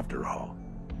overboss after all.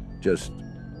 Just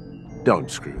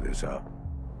don't screw this up.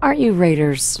 Aren't you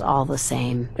raiders all the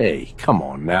same? Hey, come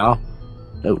on now.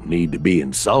 No need to be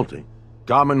insulting.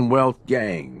 Commonwealth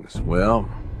gangs, well,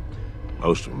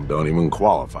 most of them don't even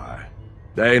qualify.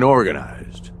 They ain't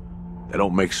organized. They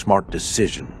don't make smart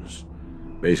decisions.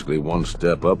 Basically one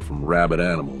step up from rabid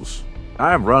animals.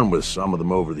 I've run with some of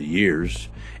them over the years.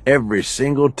 Every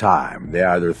single time, they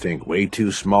either think way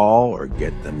too small or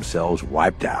get themselves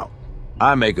wiped out.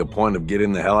 I make a point of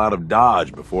getting the hell out of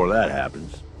Dodge before that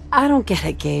happens. I don't get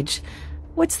it, Gage.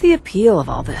 What's the appeal of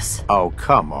all this? Oh,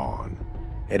 come on.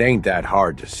 It ain't that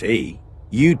hard to see.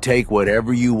 You take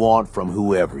whatever you want from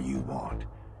whoever you want.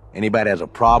 Anybody has a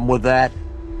problem with that,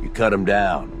 you cut them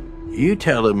down. You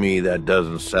telling me that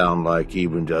doesn't sound like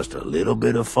even just a little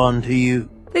bit of fun to you?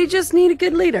 They just need a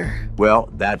good leader. Well,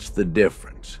 that's the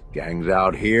difference. Gangs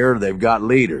out here, they've got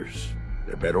leaders.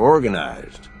 They're better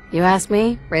organized. You ask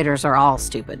me, raiders are all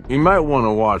stupid. You might want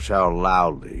to watch how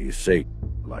loudly you say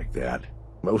like that.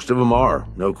 Most of them are,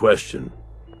 no question.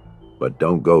 But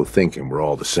don't go thinking we're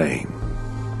all the same.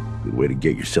 Good way to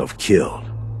get yourself killed.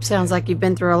 Sounds like you've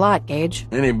been through a lot, Gage.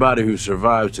 Anybody who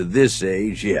survives to this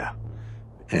age, yeah.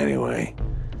 Anyway,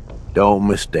 don't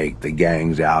mistake the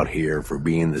gangs out here for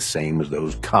being the same as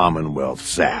those Commonwealth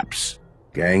saps.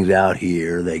 Gangs out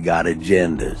here, they got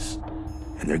agendas,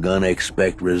 and they're gonna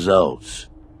expect results.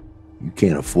 You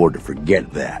can't afford to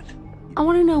forget that. I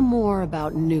want to know more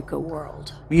about Nuka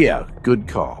World. Yeah, good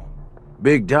call.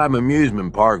 Big-time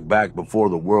amusement park back before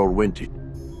the world went to...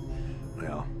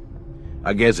 Well,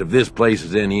 I guess if this place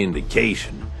is any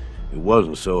indication, it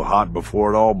wasn't so hot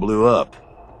before it all blew up.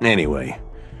 Anyway,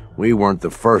 we weren't the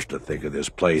first to think of this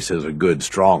place as a good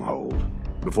stronghold.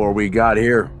 Before we got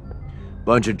here, a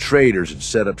bunch of traders had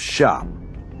set up shop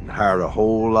and hired a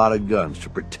whole lot of guns to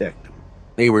protect them.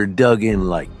 They were dug in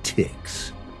like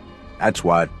ticks. That's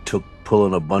why it took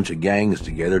pulling a bunch of gangs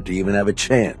together to even have a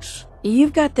chance.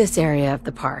 You've got this area of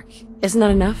the park. Isn't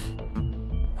that enough?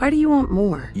 Why do you want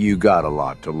more? You got a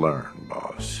lot to learn,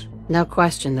 boss. No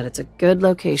question that it's a good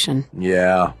location.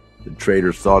 Yeah, the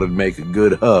traders thought it'd make a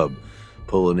good hub,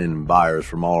 pulling in buyers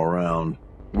from all around.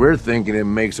 We're thinking it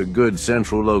makes a good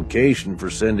central location for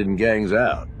sending gangs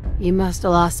out. You must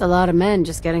have lost a lot of men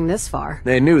just getting this far.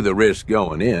 They knew the risk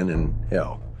going in, and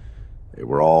hell, they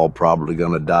were all probably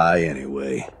gonna die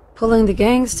anyway. Pulling the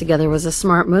gangs together was a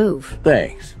smart move.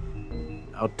 Thanks.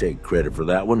 I'll take credit for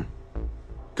that one.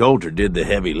 Coulter did the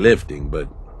heavy lifting, but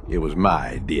it was my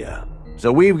idea.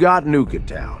 So we've got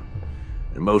Nuka-Town,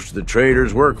 and most of the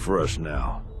traders work for us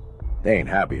now. They ain't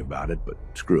happy about it, but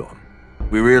screw them.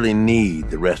 We really need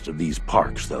the rest of these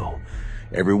parks, though.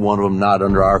 Every one of them not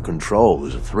under our control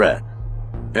is a threat.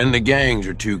 And the gangs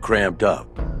are too cramped up.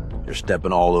 They're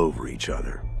stepping all over each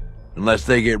other. Unless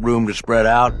they get room to spread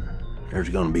out, there's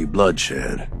gonna be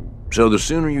bloodshed. So the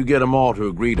sooner you get them all to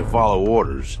agree to follow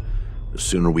orders, the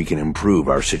sooner we can improve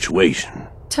our situation.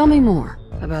 Tell me more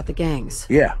about the gangs.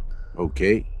 Yeah,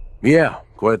 okay. Yeah,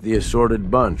 quite the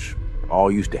assorted bunch. All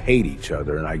used to hate each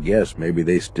other, and I guess maybe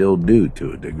they still do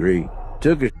to a degree.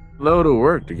 Took a load of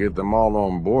work to get them all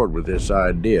on board with this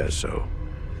idea, so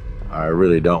I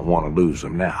really don't want to lose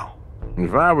them now.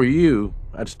 If I were you,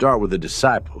 I'd start with the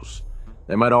disciples.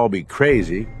 They might all be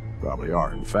crazy, probably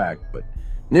are in fact, but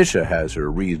Nisha has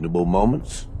her reasonable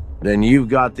moments. Then you've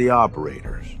got the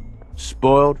operators.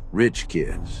 Spoiled, rich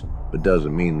kids, but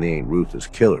doesn't mean they ain't ruthless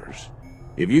killers.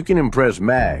 If you can impress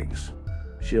Mags,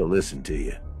 she'll listen to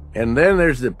you. And then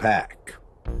there's the pack.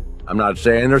 I'm not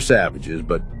saying they're savages,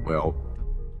 but, well,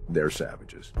 they're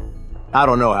savages. I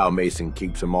don't know how Mason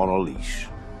keeps them on a leash.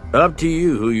 Up to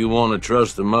you who you want to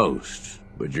trust the most,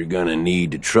 but you're gonna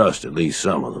need to trust at least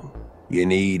some of them. You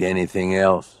need anything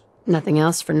else? Nothing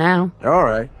else for now. All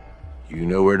right. You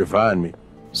know where to find me.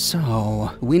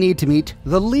 So, we need to meet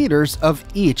the leaders of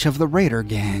each of the raider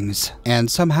gangs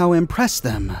and somehow impress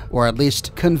them, or at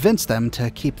least convince them to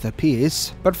keep the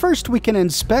peace. But first we can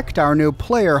inspect our new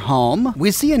player home.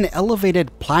 We see an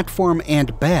elevated platform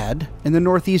and bed in the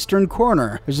northeastern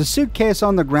corner. There's a suitcase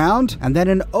on the ground and then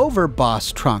an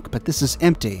overboss trunk, but this is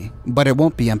empty. But it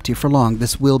won't be empty for long.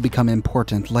 This will become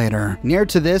important later. Near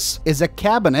to this is a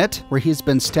cabinet where he's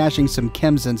been stashing some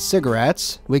chems and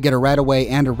cigarettes. We get a Radaway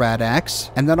and a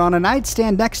Rad-X. And then on a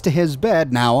nightstand next to his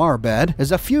bed, now our bed,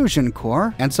 is a fusion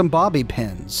core and some bobby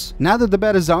pins. Now that the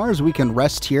bed is ours, we can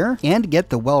rest here and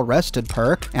get the well-rested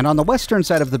perk. And on the western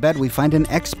side of the bed, we find an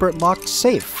expert-locked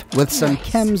safe with some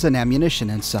chems and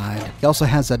ammunition inside. He also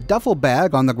has a duffel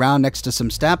bag on the ground next to some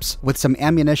steps with some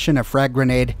ammunition, a frag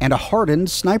grenade, and a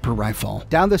hardened sniper rifle.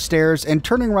 Down the stairs and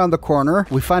turning around the corner,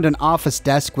 we find an office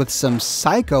desk with some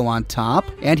psycho on top.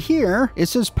 And here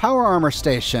is his power armor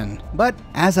station. But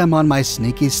as I'm on my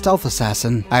sneaky stealth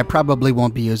assassin, I probably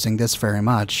won't be using this very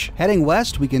much. Heading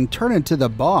west, we can turn into the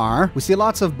bar. We see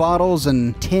lots of bottles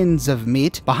and tins of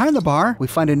meat. Behind the bar, we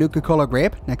find a Nuka-Cola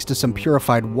grape next to some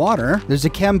purified water. There's a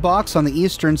chem box on the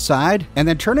eastern side, and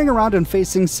then turning around and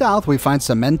facing south, we find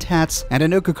some Mentats and a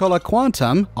Nuka-Cola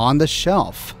Quantum on the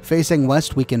shelf. Facing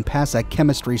west, we can pass a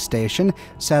chemistry station.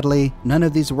 Sadly, none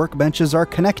of these workbenches are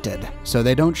connected, so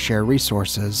they don't share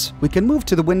resources. We can move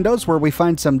to the windows where we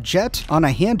find some jet on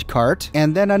a hand cart,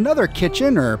 and then another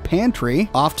kitchen or pantry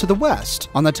off to the west.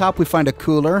 On the top, we find a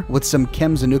cooler with some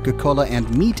chems and Nuka-Cola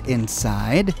and meat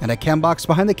inside, and a chem box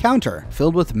behind the counter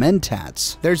filled with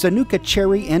Mentats. There's a Nuka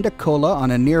Cherry and a Cola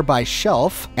on a nearby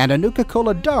shelf, and a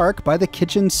Nuka-Cola Dark by the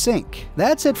kitchen sink.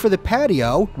 That's it for the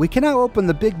patio. We can now open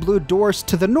the big blue doors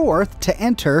to the north to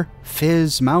enter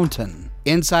Fizz Mountain.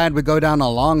 Inside, we go down a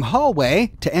long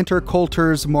hallway to enter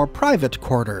Coulter's more private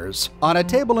quarters. On a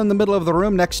table in the middle of the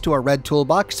room next to a red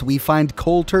toolbox, we find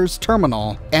Coulter's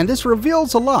terminal. And this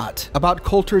reveals a lot about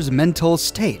Coulter's mental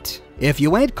state. If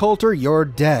you ain't Coulter, you're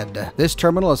dead. This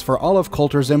terminal is for all of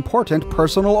Coulter's important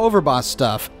personal overboss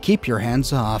stuff. Keep your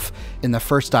hands off. In the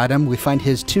first item, we find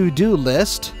his to-do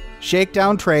list. Shake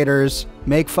down traders,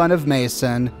 make fun of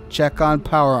Mason, check on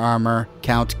power armor,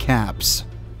 count caps.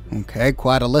 Okay,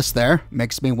 quite a list there.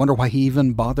 Makes me wonder why he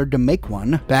even bothered to make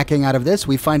one. Backing out of this,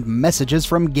 we find messages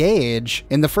from Gage.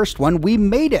 In the first one, we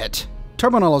made it.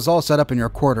 Terminal is all set up in your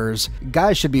quarters.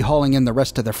 Guys should be hauling in the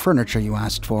rest of the furniture you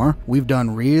asked for. We've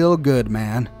done real good,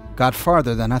 man. Got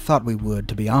farther than I thought we would,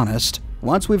 to be honest.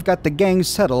 Once we've got the gang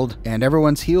settled and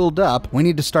everyone's healed up, we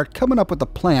need to start coming up with a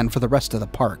plan for the rest of the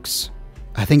parks.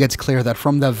 I think it's clear that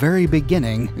from the very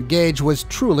beginning, Gage was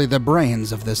truly the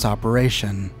brains of this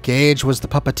operation. Gage was the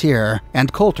puppeteer,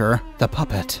 and Coulter the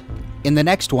puppet. In the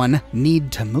next one,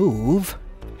 Need to Move,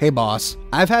 Hey boss,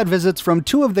 I've had visits from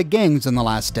 2 of the gangs in the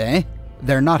last day.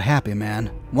 They're not happy,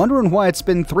 man. Wondering why it's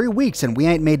been 3 weeks and we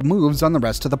ain't made moves on the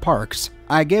rest of the parks.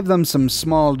 I gave them some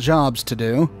small jobs to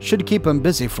do. Should keep them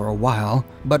busy for a while,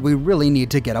 but we really need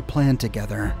to get a plan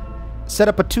together. Set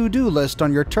up a to-do list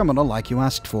on your terminal like you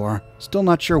asked for. Still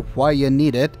not sure why you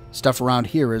need it. Stuff around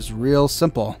here is real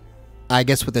simple. I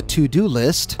guess with a to-do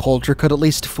list, Coulter could at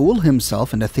least fool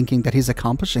himself into thinking that he's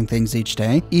accomplishing things each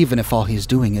day, even if all he's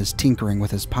doing is tinkering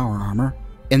with his power armor.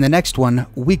 In the next one,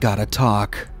 we gotta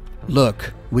talk.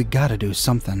 Look, we gotta do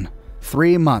something.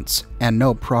 3 months and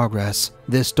no progress.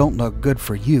 This don't look good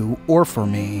for you or for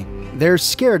me. They're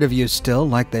scared of you still,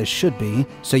 like they should be,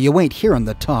 so you ain't hearing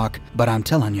the talk, but I'm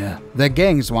telling you, the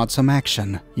gangs want some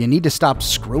action. You need to stop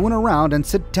screwing around and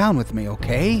sit down with me,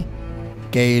 okay?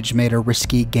 Gage made a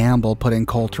risky gamble putting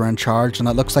Coulter in charge, and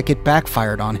it looks like it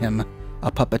backfired on him. A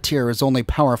puppeteer is only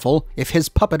powerful if his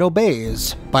puppet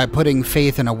obeys. By putting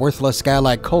faith in a worthless guy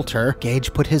like Coulter,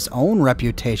 Gage put his own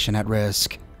reputation at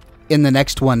risk. In the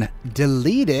next one,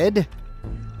 deleted.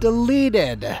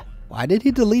 Deleted. Why did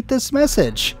he delete this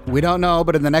message? We don't know,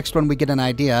 but in the next one we get an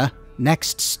idea.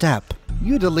 Next step.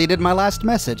 You deleted my last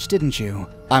message, didn't you?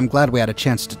 I'm glad we had a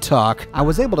chance to talk. I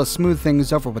was able to smooth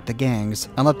things over with the gangs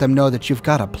and let them know that you've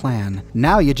got a plan.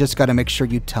 Now you just gotta make sure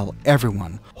you tell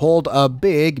everyone. Hold a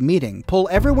big meeting. Pull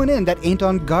everyone in that ain't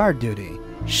on guard duty.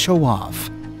 Show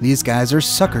off. These guys are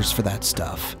suckers for that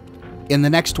stuff. In the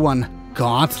next one,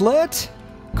 Gauntlet?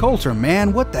 Coulter,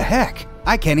 man, what the heck?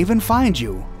 I can't even find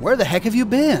you. Where the heck have you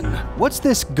been? What's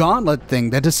this gauntlet thing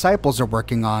the disciples are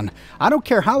working on? I don't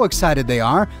care how excited they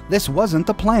are, this wasn't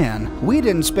the plan. We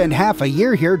didn't spend half a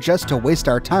year here just to waste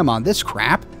our time on this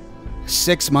crap.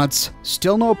 6 months,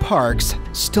 still no parks,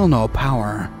 still no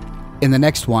power. In the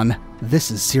next one, this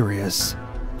is serious.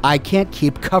 I can't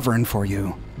keep covering for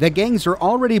you. The gangs are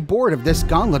already bored of this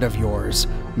gauntlet of yours.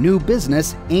 New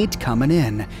business ain't coming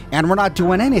in, and we're not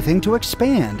doing anything to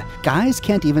expand. Guys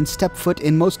can't even step foot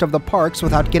in most of the parks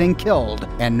without getting killed,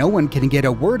 and no one can get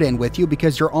a word in with you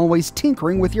because you're always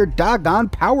tinkering with your doggone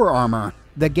power armor.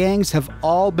 The gangs have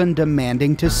all been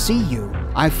demanding to see you.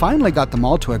 I finally got them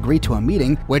all to agree to a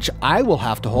meeting, which I will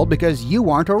have to hold because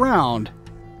you aren't around.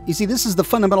 You see, this is the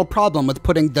fundamental problem with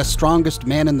putting the strongest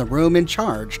man in the room in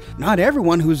charge. Not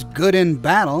everyone who's good in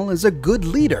battle is a good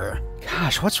leader.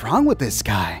 Gosh, what's wrong with this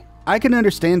guy? I can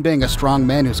understand being a strong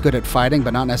man who's good at fighting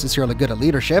but not necessarily good at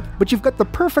leadership, but you've got the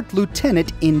perfect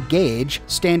lieutenant in Gage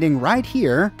standing right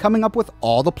here coming up with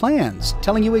all the plans,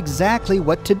 telling you exactly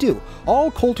what to do.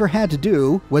 All Coulter had to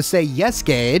do was say yes,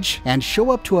 Gage, and show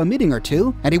up to a meeting or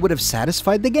two, and he would have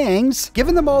satisfied the gangs,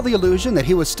 given them all the illusion that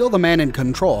he was still the man in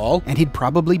control, and he'd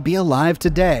probably be alive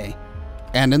today.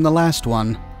 And in the last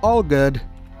one, all good.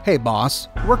 Hey boss,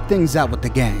 work things out with the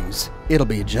gangs. It'll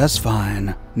be just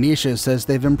fine. Nisha says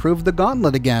they've improved the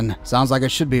gauntlet again. Sounds like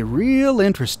it should be real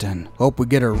interesting. Hope we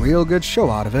get a real good show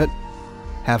out of it.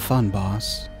 Have fun,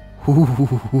 boss.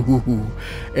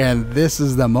 And this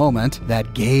is the moment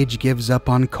that Gage gives up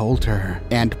on Coulter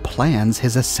and plans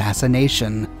his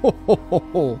assassination.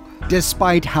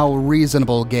 Despite how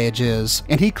reasonable Gage is,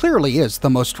 and he clearly is the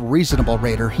most reasonable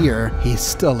raider here, he's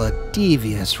still a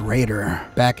devious raider.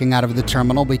 Backing out of the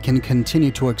terminal, we can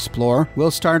continue to explore.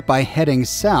 We'll start by heading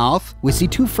south. We see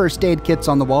 2 first aid kits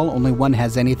on the wall, only one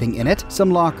has anything in it. Some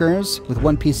lockers with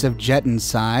 1 piece of jet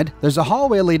inside. There's a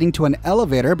hallway leading to an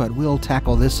elevator, but we'll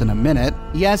tackle this in a minute.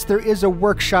 Yes, there is a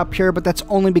workshop here, but that's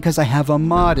only because I have a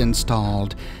mod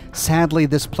installed. Sadly,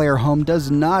 this player home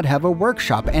does not have a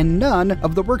workshop, and none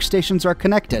of the workstations are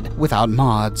connected without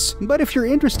mods. But if you're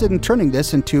interested in turning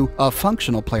this into a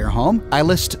functional player home, I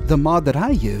list the mod that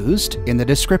I used in the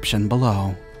description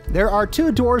below. There are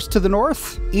 2 doors to the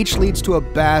north. Each leads to a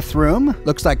bathroom.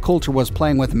 Looks like Coulter was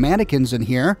playing with mannequins in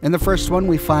here. In the first one,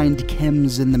 we find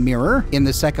chems in the mirror. In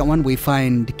the second one, we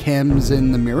find chems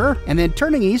in the mirror. And then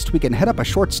turning east, we can head up a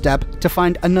short step to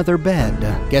find another bed.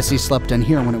 Guess he slept in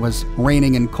here when it was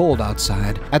raining and cold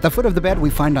outside. At the foot of the bed, we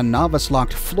find a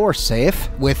novice-locked floor safe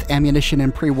with ammunition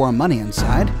and pre-war money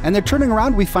inside. And then turning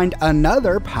around, we find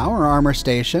another power armor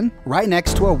station right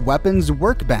next to a weapons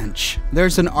workbench.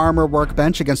 There's an armor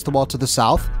workbench against the wall to the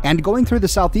south, and going through the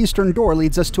southeastern door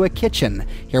leads us to a kitchen.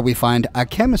 Here we find a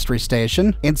chemistry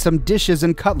station and some dishes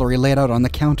and cutlery laid out on the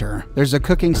counter. There's a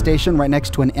cooking station right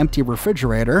next to an empty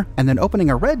refrigerator, and then opening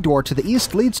a red door to the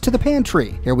east leads to the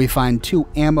pantry. Here we find 2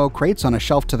 ammo crates on a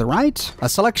shelf to the right, a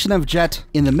selection of jet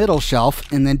in the middle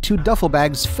shelf, and then 2 duffel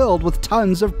bags filled with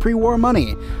tons of pre-war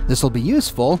money. This will be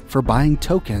useful for buying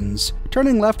tokens.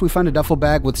 Turning left, we find a duffel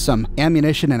bag with some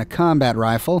ammunition and a combat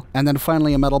rifle, and then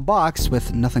finally a metal box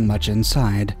with nothing much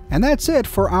inside. And that's it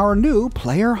for our new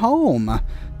player home.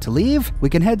 To leave, we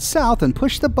can head south and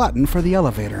push the button for the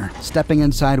elevator. Stepping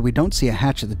inside, we don't see a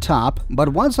hatch at the top, but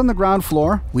once on the ground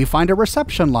floor, we find a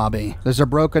reception lobby. There's a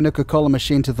broken Nuka-Cola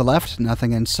machine to the left,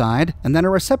 nothing inside, and then a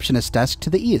receptionist desk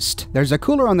to the east. There's a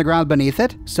cooler on the ground beneath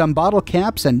it, some bottle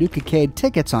caps and Nuka-Cade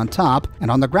tickets on top, and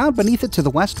on the ground beneath it to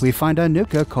the west, we find a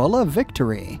Nuka-Cola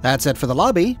Victory. That's it for the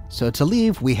lobby, so to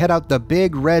leave, we head out the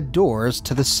big red doors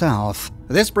to the south.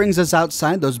 This brings us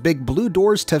outside those big blue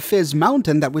doors to Fizz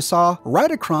Mountain that we saw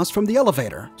right across from the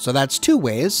elevator. So that's 2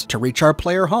 ways to reach our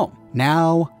player home.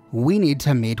 Now, we need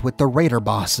to meet with the raider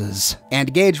bosses.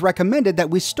 And Gage recommended that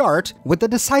we start with the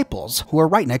Disciples, who are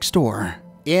right next door.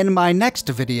 In my next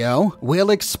video,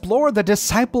 we'll explore the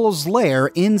Disciples'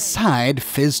 lair inside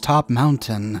Fizztop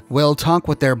Mountain. We'll talk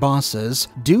with their bosses,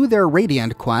 do their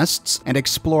Radiant quests, and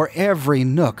explore every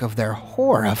nook of their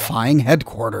horrifying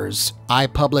headquarters. I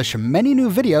publish many new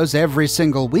videos every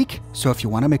single week, so if you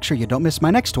want to make sure you don't miss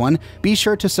my next one, be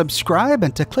sure to subscribe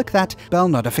and to click that bell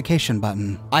notification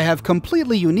button. I have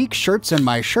completely unique shirts in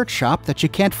my shirt shop that you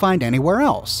can't find anywhere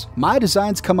else. My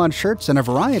designs come on shirts in a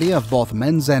variety of both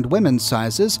men's and women's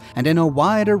sizes, and in a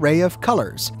wide array of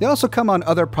colors. They also come on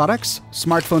other products,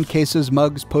 smartphone cases,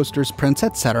 mugs, posters, prints,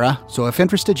 etc. So if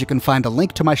interested, you can find a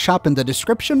link to my shop in the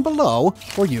description below,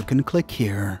 or you can click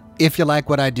here. If you like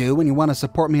what I do and you want to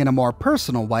support me in a more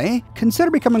personal way,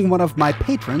 consider becoming one of my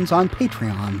patrons on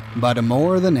Patreon. But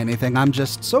more than anything, I'm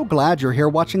just so glad you're here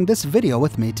watching this video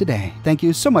with me today. Thank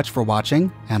you so much for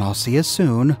watching, and I'll see you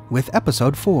soon with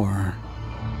episode 4.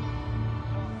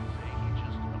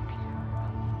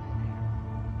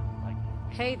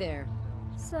 Hey there.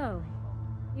 So,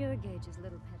 you're Gage's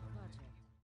little